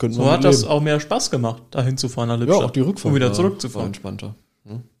könnten so hat das auch mehr Spaß gemacht, da hinzufahren nach Lippstadt. Ja, auch die Rückfahrt. Und wieder zurückzufahren. War entspannter.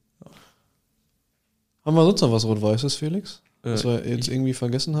 Hm? Ja. Haben wir sonst noch was Rot-Weißes, Felix? Was wir jetzt irgendwie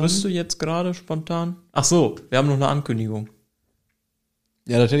vergessen haben? Bist du jetzt gerade spontan? Ach so, wir haben noch eine Ankündigung.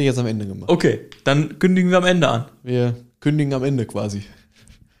 Ja, das hätte ich jetzt am Ende gemacht. Okay, dann kündigen wir am Ende an. Wir kündigen am Ende quasi.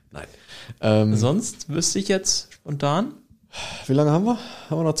 Nein. Sonst wüsste ich jetzt spontan. Wie lange haben wir?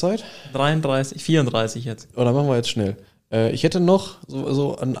 Haben wir noch Zeit? 34 jetzt. Oder machen wir jetzt schnell. Ich hätte noch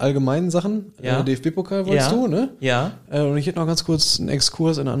so an allgemeinen Sachen, ja. DFB-Pokal wolltest du, ne? Ja. Und ich hätte noch ganz kurz einen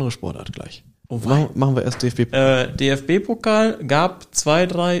Exkurs in eine andere Sportart gleich. Machen wir erst DFB-Pokal. DFB-Pokal gab 2,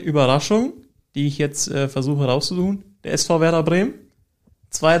 3 Überraschungen, die ich jetzt versuche rauszusuchen. Der SV Werder Bremen,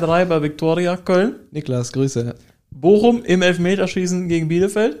 2-3 bei Viktoria Köln. Niklas, Grüße. Bochum im Elfmeterschießen gegen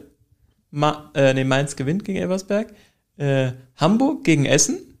Bielefeld. Mainz gewinnt gegen Elversberg. Hamburg gegen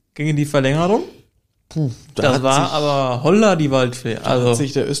Essen, gegen die Verlängerung. Das war aber Holla die Waldfee. Also hat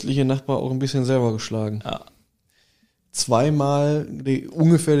sich der östliche Nachbar auch ein bisschen selber geschlagen. Ja. Zweimal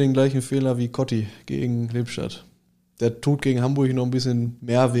ungefähr den gleichen Fehler wie Cotti gegen Lippstadt. der tut gegen Hamburg noch ein bisschen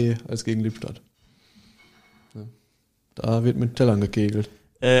mehr weh als gegen Lippstadt. Ja. Da wird mit Tellern gekegelt.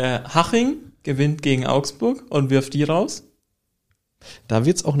 Haching gewinnt gegen Augsburg und wirft die raus. Da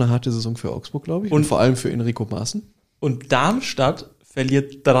wird's auch eine harte Saison für Augsburg, glaube ich. Und vor allem für Enrico Maaßen. Und Darmstadt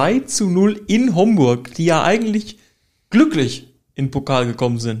verliert 3-0 in Homburg, die ja eigentlich glücklich in den Pokal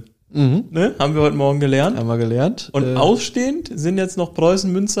gekommen sind. Ne? Haben wir heute Morgen gelernt. Haben wir gelernt. Und ausstehend sind jetzt noch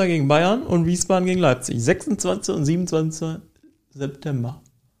Preußen Münster gegen Bayern und Wiesbaden gegen Leipzig. 26. und 27. September.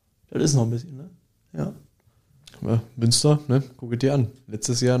 Das ist noch ein bisschen, ne? Ja. Ja, Münster, ne? Guck dir an.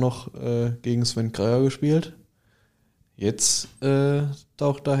 Letztes Jahr noch gegen Sven Kreier gespielt. Jetzt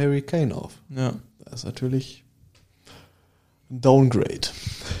taucht da Harry Kane auf. Ja. Das ist natürlich ein Downgrade.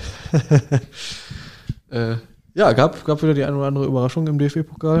 Ja, gab wieder die eine oder andere Überraschung im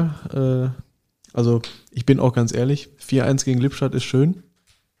DFB-Pokal. Also, ich bin auch ganz ehrlich, 4-1 gegen Lippstadt ist schön.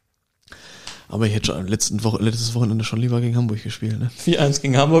 Aber ich hätte schon letztes Wochenende schon lieber gegen Hamburg gespielt. Ne? 4-1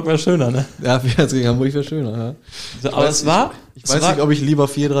 gegen Hamburg wäre schöner, ne? Ja, 4-1 gegen Hamburg wäre schöner, ja. Also, aber ich weiß nicht, ob ich lieber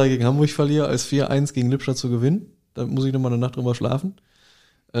 4-3 gegen Hamburg verliere, als 4-1 gegen Lippstadt zu gewinnen. Da muss ich nochmal eine Nacht drüber schlafen.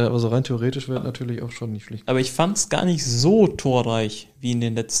 Aber so rein theoretisch wäre natürlich auch schon nicht schlecht. Aber ich fand es gar nicht so torreich wie in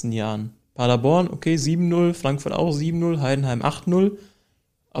den letzten Jahren. Paderborn, okay, 7-0, Frankfurt auch 7-0, Heidenheim 8-0.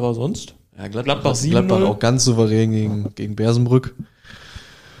 Aber sonst? Ja, Gladbach 7-0. Gladbach auch ganz souverän gegen Bersenbrück.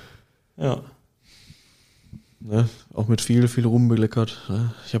 Ja. Ne? Auch mit viel rumbekleckert.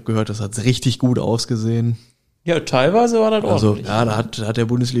 Ne? Ich habe gehört, das hat richtig gut ausgesehen. Ja, teilweise war das ordentlich. Also, ja, da hat der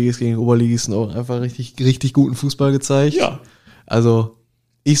Bundesligist gegen den Oberligisten auch einfach richtig guten Fußball gezeigt. Ja. Also,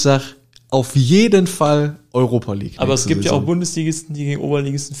 ich sag, auf jeden Fall Europa League. Aber es gibt ja auch Bundesligisten, die gegen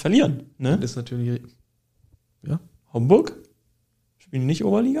Oberligisten verlieren, ne? Das ist natürlich, ja. Homburg? Spielen die nicht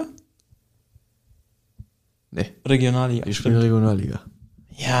Oberliga? Nee. Regionalliga. Die spielen Regionalliga.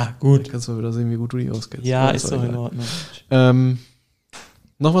 Ja, gut. Da kannst du mal wieder sehen, wie gut du die auskennst. Ja, ist doch in Ordnung.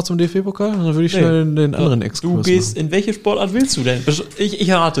 Nochmal zum DFB-Pokal, dann würde ich schnell den anderen Exkurs Du gehst, in welche Sportart willst du denn?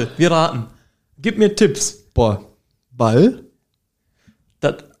 Ich rate, wir raten. Gib mir Tipps. Boah, Ball.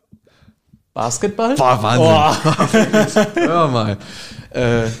 Das Basketball? Boah, Wahnsinn. Oh. Hör mal.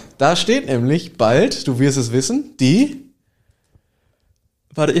 Da steht nämlich bald, du wirst es wissen, die...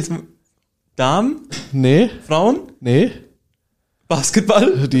 Warte, jetzt... Damen? Nee. Frauen? Nee.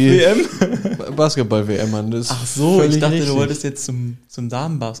 Basketball? Die WM? Basketball-WM, Mann. Ach so, ich dachte, richtig. du wolltest jetzt zum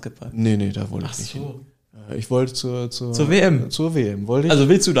Damenbasketball. Nee, da wollte ich nicht. Ach so. Ich wollte zur WM? Zur WM, wollte ich. Also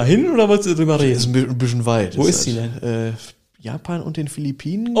willst du da hin oder wolltest du drüber reden? Das ist ein bisschen weit. Wo ist sie denn? Japan und den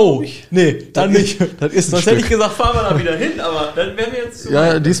Philippinen, Oh, nee, dann nicht. Das ist ein Sonst Stück. hätte ich gesagt, fahren wir da wieder hin, aber dann wären wir jetzt zu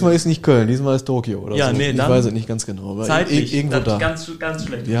Ja, weit. diesmal ist nicht Köln, diesmal ist Tokio oder Ja, so. nee, ich dann weiß es nicht ganz genau. Aber zeitlich, irgendwo das da. Ganz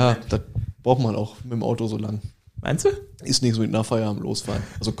schlecht. Ja, das braucht man auch mit dem Auto so lang. Meinst du? Ist nicht so mit nach Feierabend losfahren.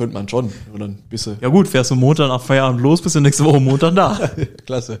 Also könnte man schon, oder ein bisschen. Ja gut, fährst du Montag nach Feierabend los, bist du nächste Woche Montag da.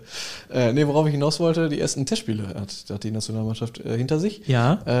 Klasse. Worauf ich hinaus wollte, die ersten Testspiele hat die Nationalmannschaft hinter sich.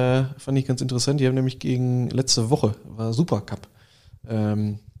 Ja. Fand ich ganz interessant. Die haben nämlich gegen letzte Woche, war Supercup.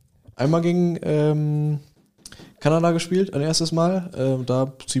 Einmal gegen Kanada gespielt, ein erstes Mal.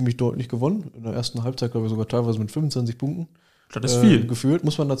 Da ziemlich deutlich gewonnen. In der ersten Halbzeit, glaube ich, sogar teilweise mit 25 Punkten. Das ist viel. Gefühlt,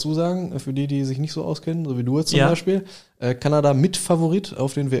 muss man dazu sagen, für die sich nicht so auskennen, so wie du jetzt zum Ja. Beispiel. Kanada mit Favorit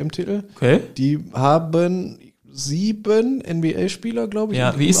auf den WM-Titel. Okay. Die haben 7 NBA-Spieler, glaube ich,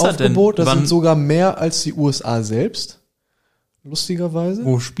 Ja, wie im ist das denn? Aufgebot. Das Wann- sind sogar mehr als die USA selbst. Lustigerweise.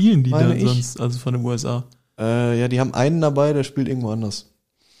 Wo spielen die Meine dann ich. sonst, also von den USA? Ja, die haben einen dabei, der spielt irgendwo anders.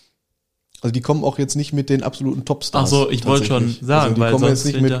 Also die kommen auch jetzt nicht mit den absoluten Topstars. Ach so, ich wollte schon tatsächlich. sagen, also die weil kommen sonst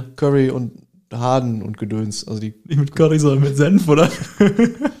jetzt nicht mit Curry und Harden und Gedöns. Also die, Nicht mit Curry, sondern mit Senf, oder?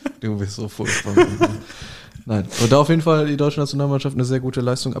 du bist so furchtbar. Nein, und da auf jeden Fall die deutsche Nationalmannschaft eine sehr gute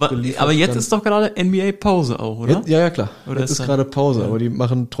Leistung abgeliefert. Aber jetzt Dann- ist doch gerade NBA-Pause auch, oder? Ja, klar. Oder Jetzt ist ist gerade Pause, ja. aber die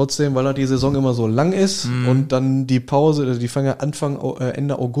machen trotzdem, weil halt die Saison immer so lang ist und dann die Pause, also die fangen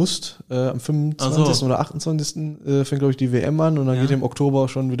Ende August, am 25. Ach so. oder 28. Fängt, glaube ich, die WM an und dann Ja. geht im Oktober auch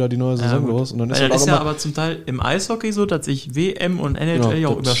schon wieder die neue Saison gut. los. Und dann ist Weil halt das auch ist ja immer, aber zum Teil im Eishockey so, dass sich WM und NHL ja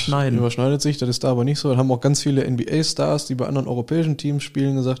auch das überschneiden. Überschneidet sich, das ist da aber nicht so. Dann haben auch ganz viele NBA-Stars, die bei anderen europäischen Teams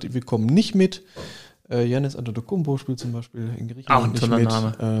spielen, gesagt, wir kommen nicht mit. Giannis Antetokounmpo spielt zum Beispiel in Griechenland Auch ein nicht toller mit.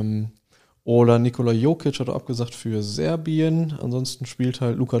 Name. Oder Nikola Jokic hat auch abgesagt für Serbien. Ansonsten spielt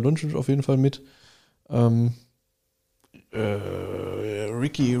halt Luka Doncic auf jeden Fall mit.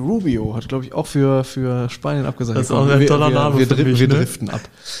 Ricky Rubio hat, glaube ich, auch für Spanien abgesagt. Das ist auch ein toller Name Wir, für mich, wir ne? driften ab.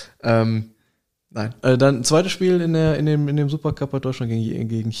 Nein. Dann zweites Spiel in dem Supercup hat Deutschland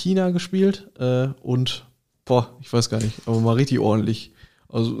gegen China gespielt. Und ich weiß gar nicht, aber mal richtig ordentlich.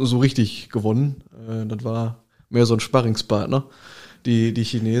 Also so richtig gewonnen. Das war mehr so ein Sparringspartner. die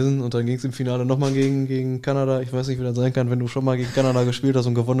Chinesen. Und dann ging es im Finale nochmal gegen Kanada. Ich weiß nicht, wie das sein kann, wenn du schon mal gegen Kanada gespielt hast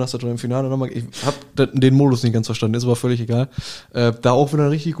und gewonnen hast, dass du im Finale nochmal. Ich habe den Modus nicht ganz verstanden, ist aber völlig egal. Da auch wieder ein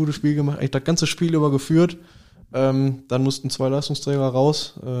richtig gutes Spiel gemacht. Eigentlich das ganze Spiel über geführt. Dann mussten 2 Leistungsträger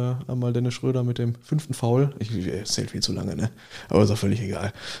raus. Einmal Dennis Schröder mit dem 5. Foul. Es zählt viel zu lange, ne? Aber ist auch völlig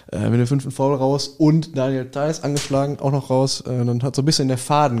egal. Mit dem 5. Foul raus und Daniel Theiss angeschlagen, auch noch raus. Dann hat so ein bisschen der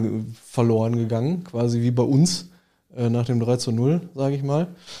Faden verloren gegangen, quasi wie bei uns. Nach dem 3:0, sage ich mal.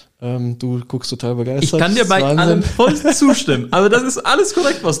 Du guckst total begeistert. Ich kann dir bei allem voll zustimmen. Also das ist alles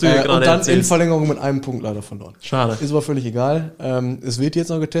korrekt, was du hier gerade erzählst. Und dann in Verlängerung mit einem Punkt leider verloren. Schade. Ist aber völlig egal. Es wird jetzt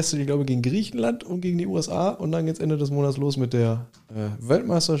noch getestet, ich glaube, gegen Griechenland und gegen die USA. Und dann geht's Ende des Monats los mit der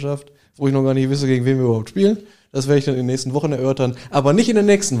Weltmeisterschaft, wo ich noch gar nicht wisse, gegen wen wir überhaupt spielen. Das werde ich dann in den nächsten Wochen erörtern. Aber nicht in der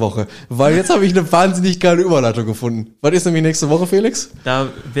nächsten Woche. Weil jetzt habe ich eine wahnsinnig geile Überleitung gefunden. Was ist nämlich nächste Woche, Felix? Da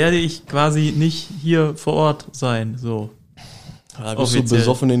werde ich quasi nicht hier vor Ort sein. So. Da bist du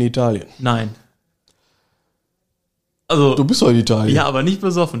besoffen in Italien? Nein. Also, du bist doch in Italien. Ja, aber nicht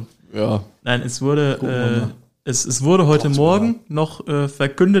besoffen. Ja. Nein, es wurde heute Morgen noch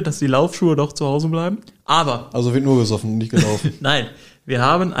verkündet, dass die Laufschuhe doch zu Hause bleiben. Aber. Also wird nur gesoffen und nicht gelaufen. Nein, wir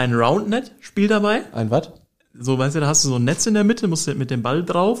haben ein Roundnet-Spiel dabei. Ein was? So, weißt du, da hast du so ein Netz in der Mitte, musst du mit dem Ball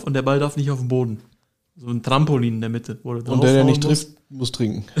drauf und der Ball darf nicht auf den Boden. So ein Trampolin in der Mitte. Wo du und der nicht trifft, muss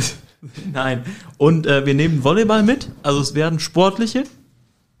trinken. Nein. Und wir nehmen Volleyball mit. Also es werden sportliche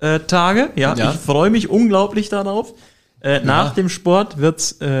Tage. Ja, ich freue mich unglaublich darauf. Nach dem Sport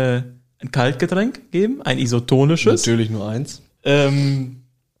wird's ein Kaltgetränk geben, ein isotonisches. Natürlich nur eins.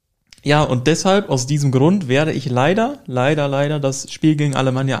 Ja, und deshalb, aus diesem Grund, werde ich leider das Spiel gegen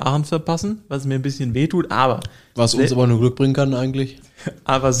Alemannia Aachen verpassen, was mir ein bisschen wehtut, aber... Was uns aber nur Glück bringen kann eigentlich.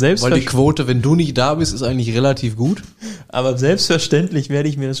 Aber weil die Quote, wenn du nicht da bist, ist eigentlich relativ gut. Aber selbstverständlich werde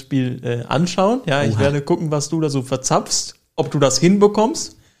ich mir das Spiel anschauen. Ja, ich werde gucken, was du da so verzapfst, ob du das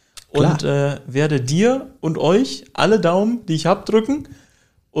hinbekommst. Klar. Und werde dir und euch alle Daumen, die ich hab, drücken.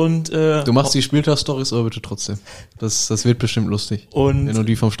 Und du machst die Spieltagsstories, aber bitte trotzdem. Das wird bestimmt lustig, wenn du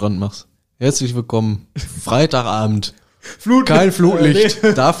die vom Strand machst. Herzlich willkommen. Freitagabend. Kein Flutlicht,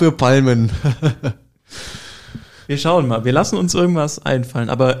 dafür Palmen. Wir schauen mal. Wir lassen uns irgendwas einfallen.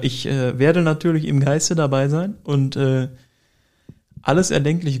 Aber ich werde natürlich im Geiste dabei sein und alles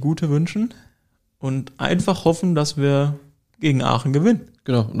erdenklich Gute wünschen und einfach hoffen, dass wir gegen Aachen gewinnen.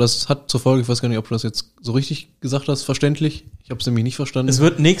 Genau, und das hat zur Folge, ich weiß gar nicht, ob du das jetzt so richtig gesagt hast, verständlich. Ich habe es nämlich nicht verstanden. Es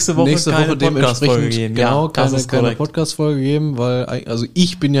wird nächste Woche keine Podcast-Folge geben. Genau, keine Podcast-Folge geben, weil, also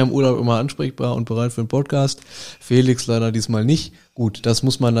ich bin ja im Urlaub immer ansprechbar und bereit für einen Podcast. Felix leider diesmal nicht. Gut, das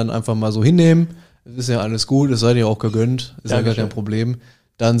muss man dann einfach mal so hinnehmen. Es ist ja alles gut, es sei dir auch gegönnt, ist ja gar kein Problem.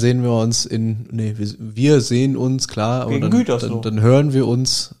 Dann sehen wir uns wir sehen uns, klar, aber dann hören wir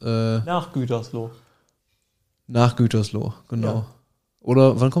uns nach Gütersloh. Nach Gütersloh, genau. Ja.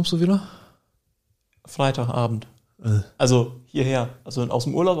 Oder wann kommst du wieder? Freitagabend. Also hierher. Also aus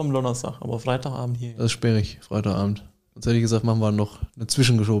dem Urlaub am Donnerstag, aber Freitagabend hier. Das ist sperrig, Freitagabend. Sonst hätte ich gesagt, machen wir noch eine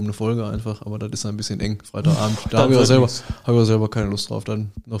zwischengeschobene Folge einfach, aber das ist ein bisschen eng, Freitagabend. Da habe ich auch selber keine Lust drauf.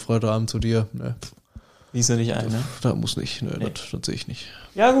 Dann noch Freitagabend zu dir. Ne. Lies du nicht ein, ne? Da muss nicht, ne, nee. Das sehe ich nicht.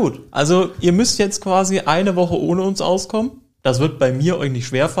 Ja gut, also ihr müsst jetzt quasi eine Woche ohne uns auskommen. Das wird bei mir euch nicht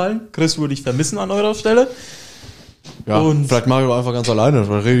schwerfallen. Chris würde ich vermissen an eurer Stelle. Ja, und vielleicht mache ich auch einfach ganz alleine.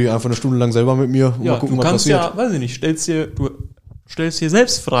 Dann rede ich einfach eine Stunde lang selber mit mir und mal gucken, was passiert. Du kannst ja, weiß ich nicht, du stellst dir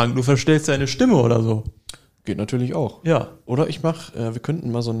selbst Fragen, du verstellst deine Stimme oder so. Geht natürlich auch. Ja. Oder wir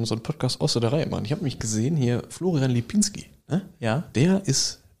könnten mal so einen Podcast außer der Reihe machen. Ich habe mich gesehen, hier Florian Lipinski, ne? Ja. Der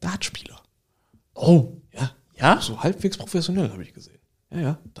ist Dartspieler. Oh. Ja? So halbwegs professionell, habe ich gesehen.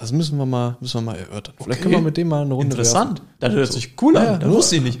 Ja. Das müssen wir mal erörtern. Vielleicht können wir mit dem mal eine Runde Interessant. Werfen. Das hört sich cool an. Das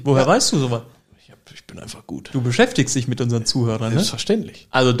wusste ich nicht. Woher weißt du sowas? Ich bin einfach gut. Du beschäftigst dich mit unseren Zuhörern, ne? Selbstverständlich.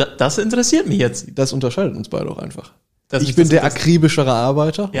 Also das interessiert mich jetzt. Das unterscheidet uns beide auch einfach. Ich bin der akribischere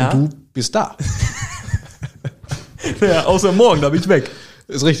Arbeiter und du bist da. Ja, außer morgen, da bin ich weg.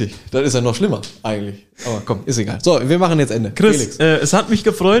 Ist richtig. Das ist ja noch schlimmer, eigentlich. Aber komm, ist egal. So, wir machen jetzt Ende. Chris, es hat mich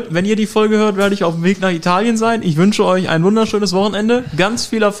gefreut. Wenn ihr die Folge hört, werde ich auf dem Weg nach Italien sein. Ich wünsche euch ein wunderschönes Wochenende. Ganz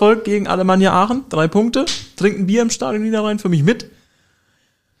viel Erfolg gegen Alemannia Aachen. 3 Punkte. Trinkt ein Bier im Stadion Niederrhein für mich mit.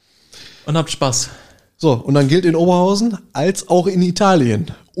 Und habt Spaß. So, und dann gilt in Oberhausen als auch in Italien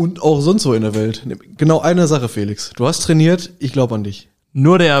und auch sonst wo in der Welt genau eine Sache, Felix. Du hast trainiert, ich glaube an dich.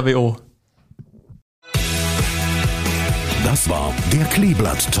 Nur der RWO. Das war der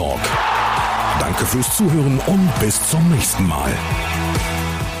Kleeblatt-Talk. Danke fürs Zuhören und bis zum nächsten Mal.